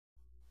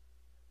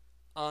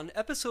On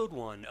episode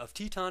 1 of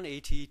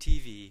TetonAT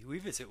TV, we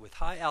visit with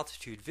high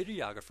altitude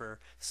videographer,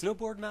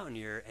 snowboard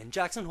mountaineer, and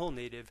Jackson Hole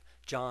native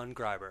John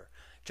Griber.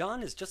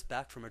 John is just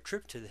back from a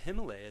trip to the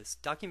Himalayas,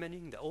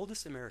 documenting the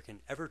oldest American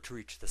ever to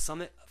reach the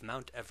summit of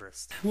Mount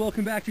Everest.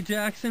 Welcome back to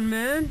Jackson,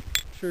 man.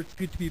 Sure, it's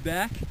good to be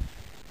back.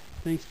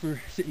 Thanks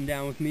for sitting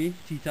down with me,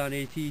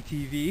 TetonAT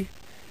TV.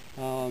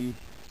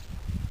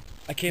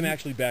 I came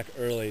actually back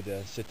early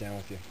to sit down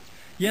with you.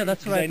 Yeah,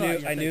 that's what I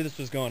thought. I knew this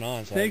was going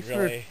on, so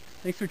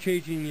Thanks for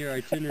changing your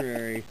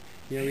itinerary.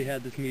 We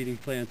had this meeting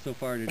planned so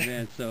far in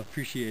advance, so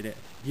appreciate it.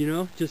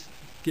 Just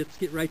let's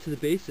get right to the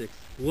basics.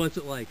 What's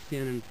it like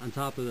standing on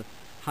top of the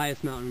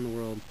highest mountain in the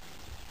world?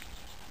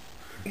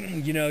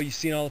 You've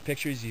seen all the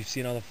pictures, you've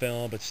seen all the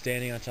film, but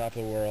standing on top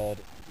of the world,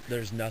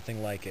 there's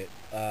nothing like it.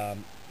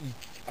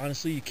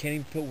 Honestly, you can't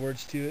even put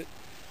words to it.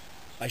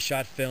 I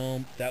shot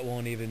film that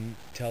won't even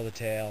tell the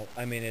tale.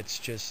 I mean, it's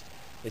just,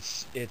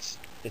 it's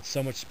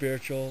so much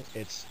spiritual.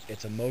 It's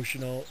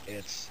emotional.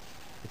 It's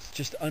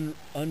just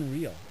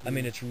unreal. I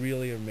mean, it's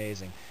really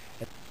amazing.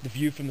 The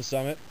view from the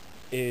summit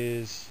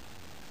is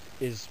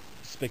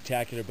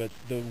spectacular, but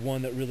the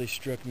one that really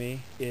struck me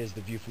is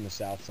the view from the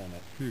south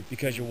summit.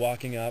 Because you're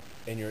walking up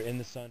and you're in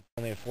the sun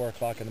only at 4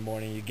 o'clock in the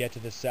morning. You get to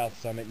the south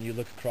summit and you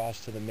look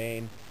across to the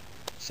main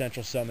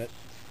central summit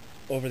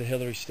over the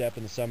Hillary Step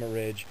and the summit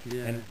ridge,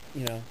 and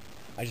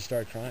I just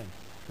started crying.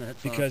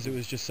 That's because awesome. It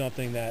was just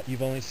something that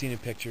you've only seen in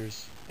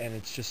pictures, and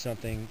it's just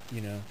something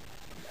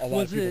a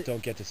lot of people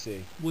don't get to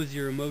see. Was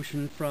your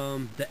emotion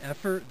from the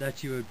effort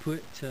that you had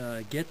put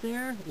to get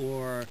there,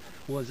 or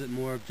was it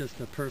more of just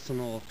a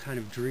personal kind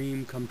of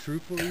dream come true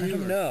for you? I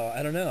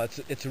don't know.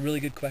 It's a really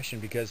good question,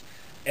 because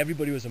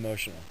everybody was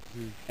emotional,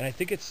 and I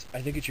think it's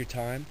your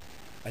time.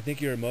 I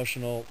think you're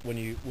emotional when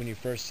you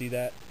first see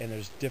that, and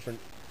there's different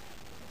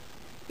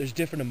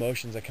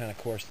emotions that kind of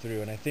course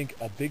through. And I think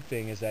a big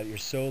thing is that you're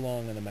so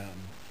long on the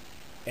mountain,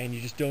 and you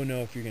just don't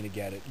know if you're going to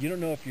get it. You don't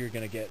know if you're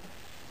going to get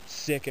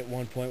sick at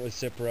one point with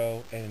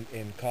Cipro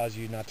and cause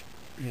you not to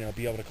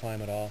be able to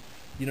climb at all.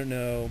 You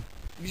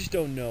just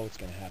don't know what's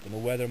going to happen. The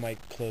weather might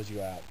close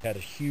you out. Had a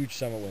huge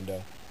summit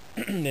window,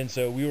 and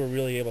so we were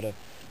really able to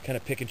kind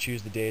of pick and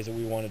choose the days that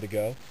we wanted to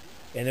go.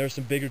 And there were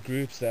some bigger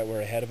groups that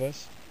were ahead of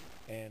us,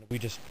 and we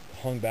just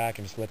hung back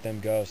and just let them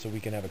go so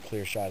we can have a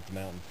clear shot at the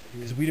mountain,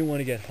 because we didn't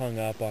want to get hung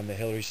up on the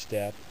Hillary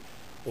Step,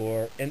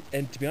 and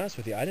to be honest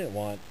with you, I didn't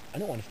want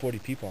 40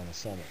 people on the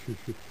summit.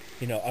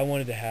 I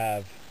wanted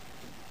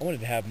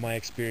to have my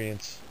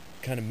experience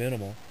kind of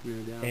minimal,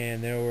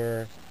 and there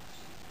were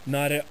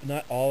not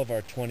all of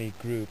our 20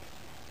 group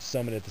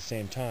summited at the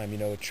same time.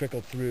 It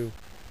trickled through,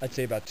 I'd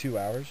say about 2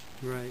 hours.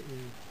 Right.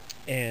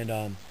 Yeah. And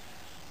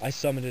I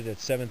summited at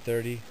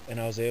 7:30, and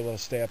I was able to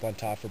stay up on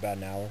top for about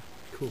an hour.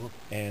 Cool.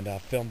 And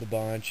filmed a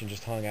bunch and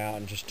just hung out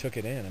and just took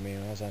it in. I mean,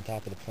 I was on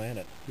top of the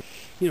planet.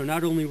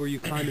 Not only were you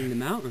climbing the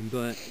mountain,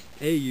 but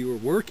A, you were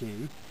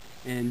working,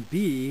 and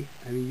B,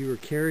 I mean, you were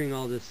carrying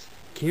all this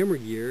camera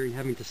gear and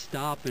having to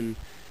stop and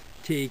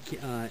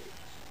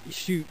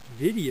shoot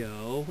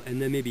video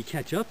and then maybe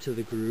catch up to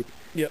the group.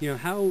 Yep.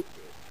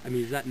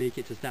 Does that make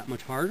it just that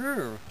much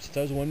harder? Or? Since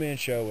I was a one-man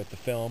show with the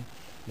film,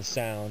 the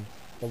sound,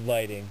 the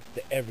lighting,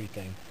 the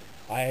everything,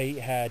 I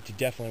had to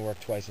definitely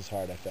work twice as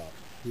hard, I felt.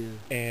 Yeah.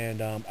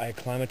 And I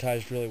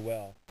acclimatized really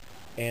well.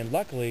 And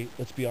luckily,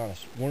 let's be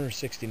honest, Warner's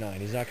 69.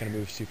 He's not going to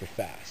move super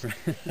fast.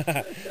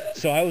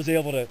 So I was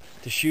able to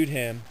shoot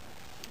him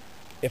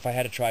if I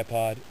had a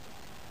tripod,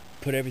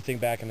 put everything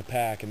back in the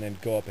pack, and then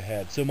go up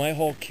ahead. So my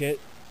whole kit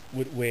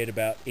would weigh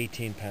about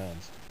 18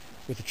 pounds,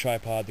 with the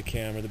tripod, the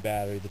camera, the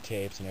battery, the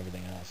tapes, and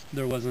everything else.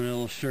 There wasn't a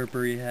little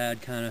Sherpa you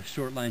had kind of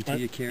short line to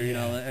you carrying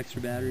all the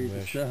extra batteries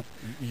and stuff.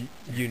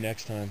 You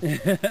next time.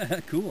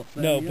 Cool.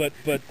 No,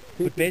 but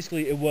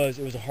basically it was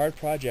a hard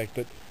project,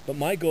 but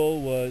my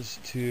goal was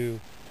to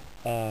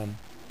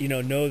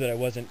know that I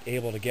wasn't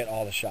able to get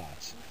all the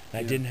shots.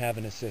 I didn't have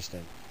an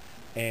assistant,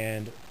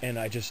 and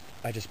I just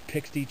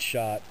picked each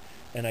shot,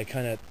 and I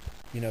kind of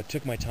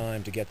took my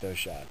time to get those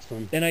shots.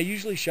 And I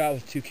usually shot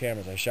with 2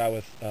 cameras. I shot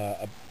with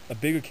a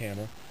bigger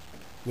camera,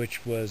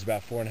 which was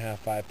about 4.5,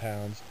 5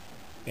 pounds,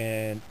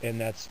 and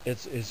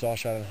it's all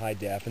shot in high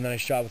def. And then I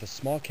shot with a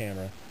small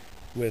camera,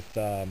 with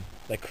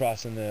like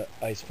crossing the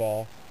ice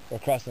fall or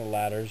crossing the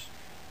ladders,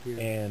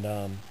 and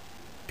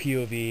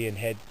POV and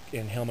head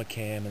and helmet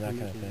cam and that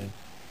kind of thing.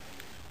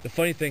 The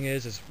funny thing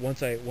is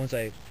once I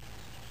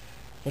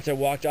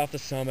walked off the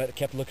summit, I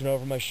kept looking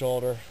over my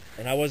shoulder,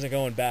 and I wasn't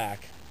going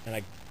back, and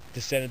I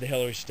descended the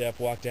Hillary Step,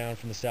 walked down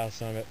from the south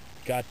summit,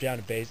 got down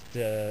to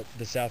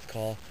the south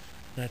call,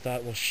 and I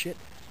thought, well, shit,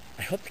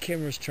 I hope the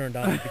camera was turned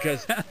on,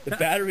 because the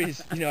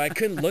batteries, I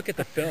couldn't look at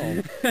the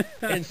film,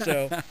 and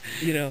so, 'cause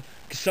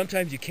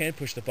sometimes you can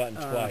push the button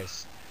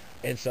twice,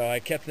 and so I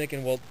kept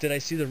thinking, well, did I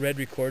see the red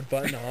record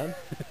button on?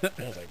 And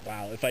I was like,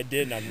 wow, if I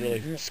didn't, I'm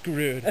really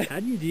screwed.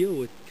 How do you deal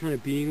with kind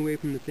of being away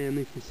from the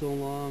family for so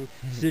long,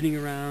 sitting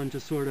around,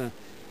 just sort of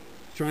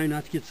trying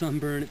not to get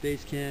sunburned at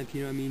base camp?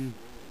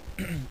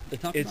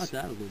 Talk about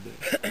that a little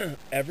bit.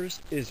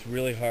 Everest is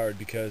really hard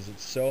because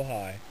it's so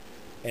high,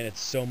 and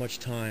it's so much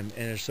time,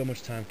 and there's so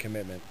much time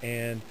commitment,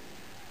 and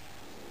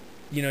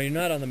you know, you're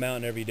not on the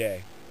mountain every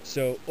day.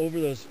 So over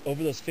those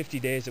 50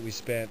 days that we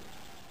spent,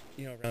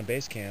 you know, around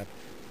base camp,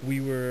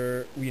 we'd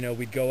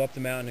go up the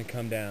mountain and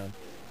come down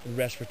and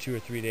rest for 2 or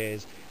 3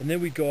 days, and then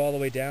we'd go all the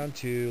way down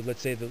to,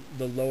 let's say,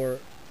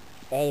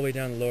 all the way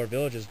down the lower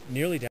villages,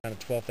 nearly down to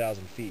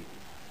 12,000 feet,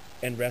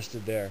 and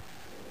rested there.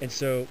 And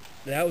so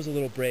that was a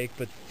little break,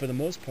 but for the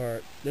most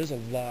part, there's a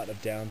lot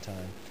of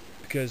downtime,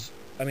 because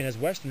I mean, as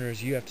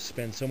Westerners, you have to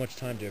spend so much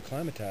time to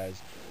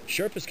acclimatize.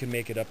 Sherpas can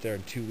make it up there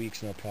in 2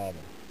 weeks, no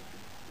problem.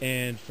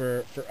 And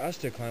for us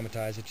to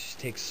acclimatize, it just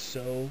takes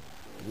so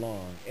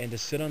long. And to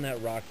sit on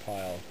that rock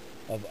pile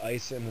of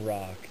ice and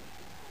rock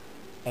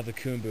of the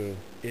Khumbu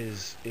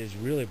is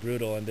really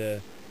brutal. And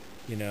and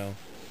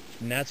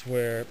that's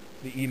where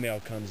the email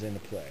comes into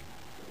play.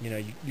 You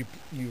know,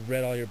 you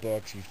read all your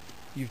books,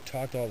 you've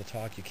talked all the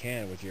talk you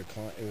can with your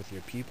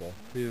people,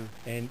 yeah,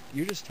 and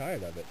you're just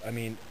tired of it. I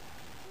mean,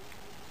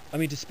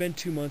 to spend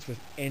 2 months with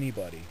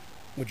anybody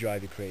would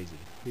drive you crazy.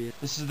 Yeah.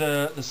 This is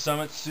the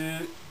summit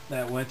suit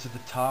that went to the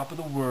top of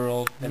the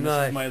world, and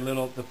Nice. This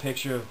is the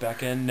picture of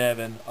Becca and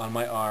Nevin on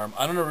my arm.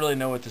 I don't really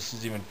know what this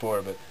is even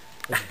for, but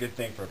it's a good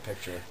thing for a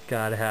picture.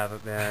 Gotta have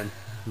it, man.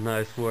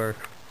 Nice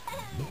work.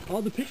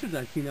 All the pictures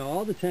I've seen,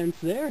 all the tents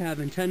there have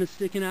antennas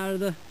sticking out of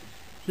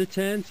the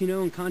tents,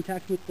 in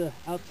contact with the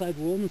outside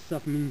world and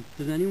stuff. I mean,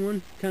 does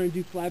anyone kind of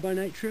do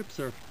fly-by-night trips,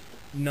 or?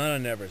 Not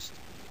on Everest.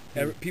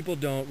 People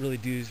don't really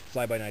do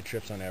fly-by-night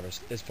trips on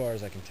Everest, as far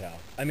as I can tell.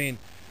 I mean,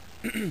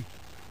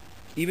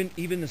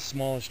 even the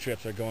smallest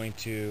trips are going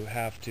to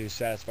have to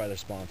satisfy their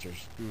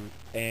sponsors,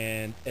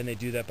 and they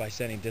do that by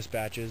sending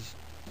dispatches,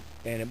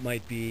 and it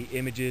might be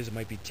images, it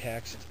might be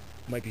text,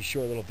 it might be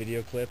short little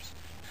video clips.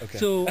 Okay.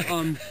 So,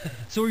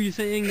 so are you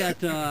saying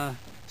that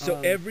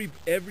everybody,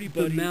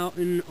 the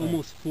mountain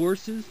almost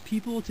forces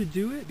people to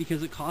do it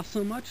because it costs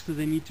so much, so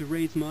they need to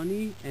raise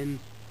money, and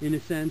in a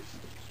sense,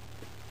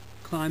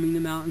 climbing the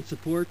mountain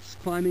supports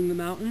climbing the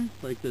mountain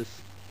like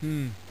this?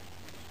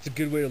 It's a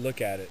good way to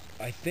look at it.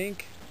 I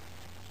think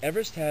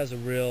Everest has a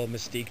real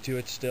mystique to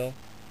it still,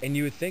 and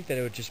you would think that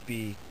it would just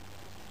be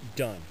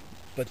done.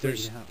 But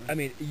there's, I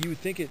mean, you would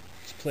think it's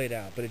played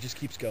out, but it just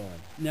keeps going.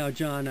 Now,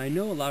 John, I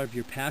know a lot of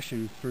your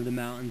passion for the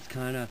mountains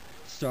kind of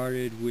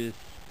started with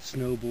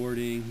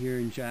snowboarding here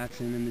in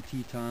Jackson and the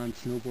Teton,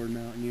 snowboard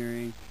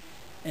mountaineering,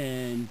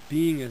 and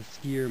being a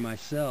skier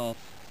myself,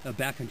 a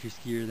backcountry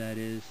skier that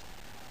is,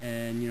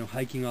 and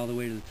hiking all the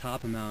way to the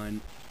top of the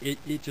mountain,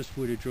 it just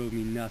would have drove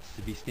me nuts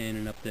to be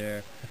standing up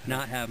there,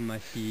 not having my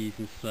skis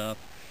and stuff.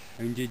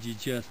 I mean, did you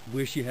just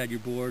wish you had your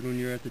board when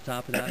you were at the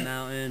top of that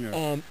mountain?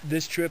 Or?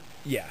 This trip,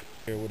 yeah,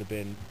 it would have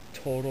been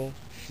total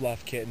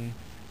fluff kitten,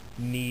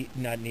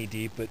 not knee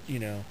deep, but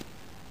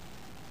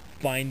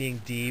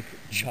binding deep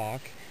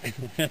chalk.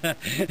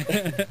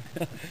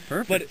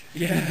 Perfect. But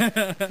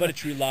yeah, but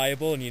it's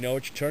reliable, and you know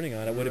what you're turning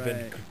on. It would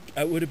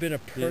have been a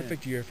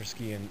perfect year for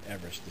skiing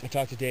Everest. I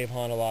talked to Dave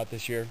Hahn a lot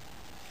this year,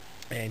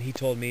 and he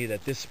told me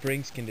that this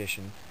spring's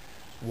condition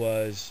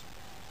was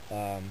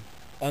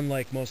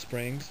unlike most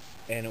springs,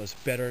 and it was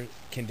better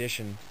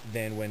condition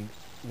than when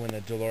the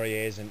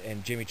Deloriers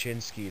and Jimmy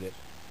Chin skied it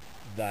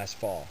last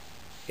fall,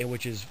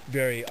 which is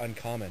very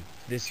uncommon.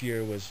 This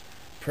year was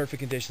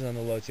perfect conditions on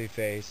the Lhotse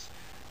face,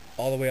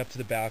 all the way up to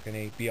the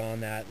balcony.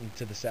 Beyond that and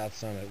to the south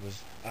summit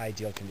was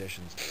ideal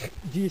conditions.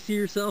 Do you see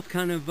yourself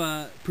kind of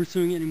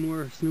pursuing any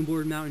more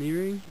snowboard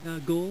mountaineering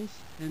goals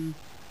and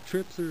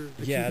trips or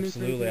achievements? Yeah,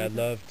 absolutely.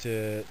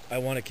 I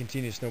want to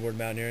continue snowboard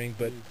mountaineering,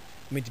 but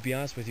I mean, to be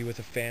honest with you, with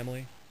a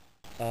family,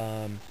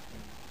 I'm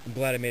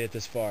glad I made it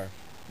this far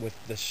with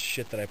the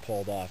shit that I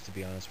pulled off, to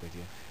be honest with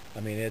you. I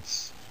mean,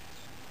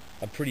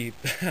 I'm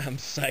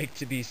psyched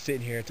to be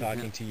sitting here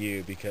talking to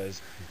you,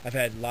 because I've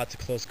had lots of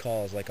close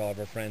calls like all of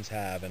our friends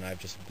have, and I've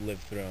just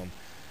lived through them.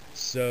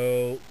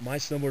 So my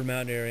snowboard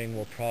mountaineering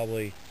will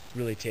probably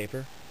really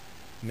taper.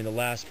 I mean, the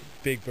last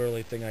big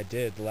burly thing I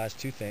did, the last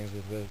two things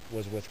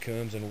was with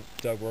Coombs and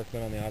Doug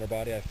Workman on the Otter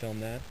Body. I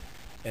filmed that,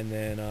 and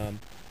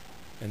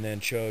then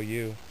Cho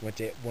Yu went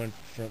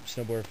from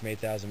snowboard from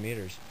 8,000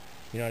 meters.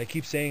 And I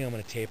keep saying I'm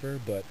going to taper,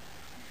 but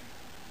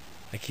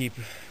I keep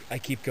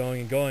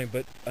going and going.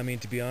 But I mean,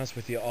 to be honest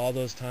with you, all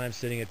those times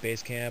sitting at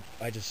base camp,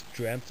 I just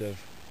dreamt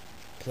of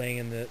playing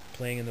in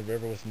the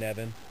river with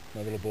Nevin,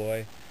 my little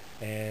boy,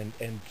 and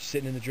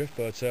sitting in the drift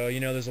boat. So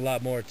there's a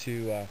lot more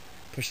to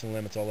pushing the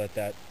limits. I'll let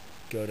that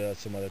go to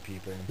some other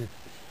people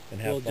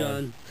and have fun.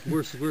 Well, John,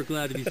 we're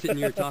glad to be sitting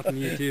here talking to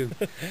you too.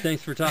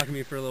 Thanks for talking to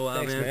me for a little while,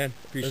 Thanks, man.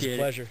 Appreciate it. It was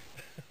a pleasure.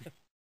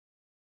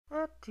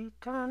 At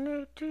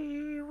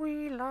TetonAT,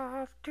 we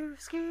love to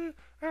ski.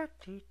 At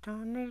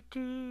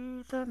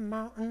TetonAT, the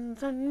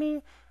mountains and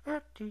me.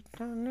 At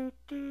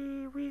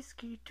TetonAT, we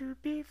ski to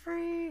be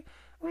free.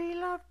 We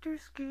love to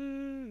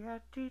ski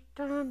at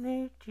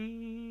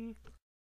TetonAT.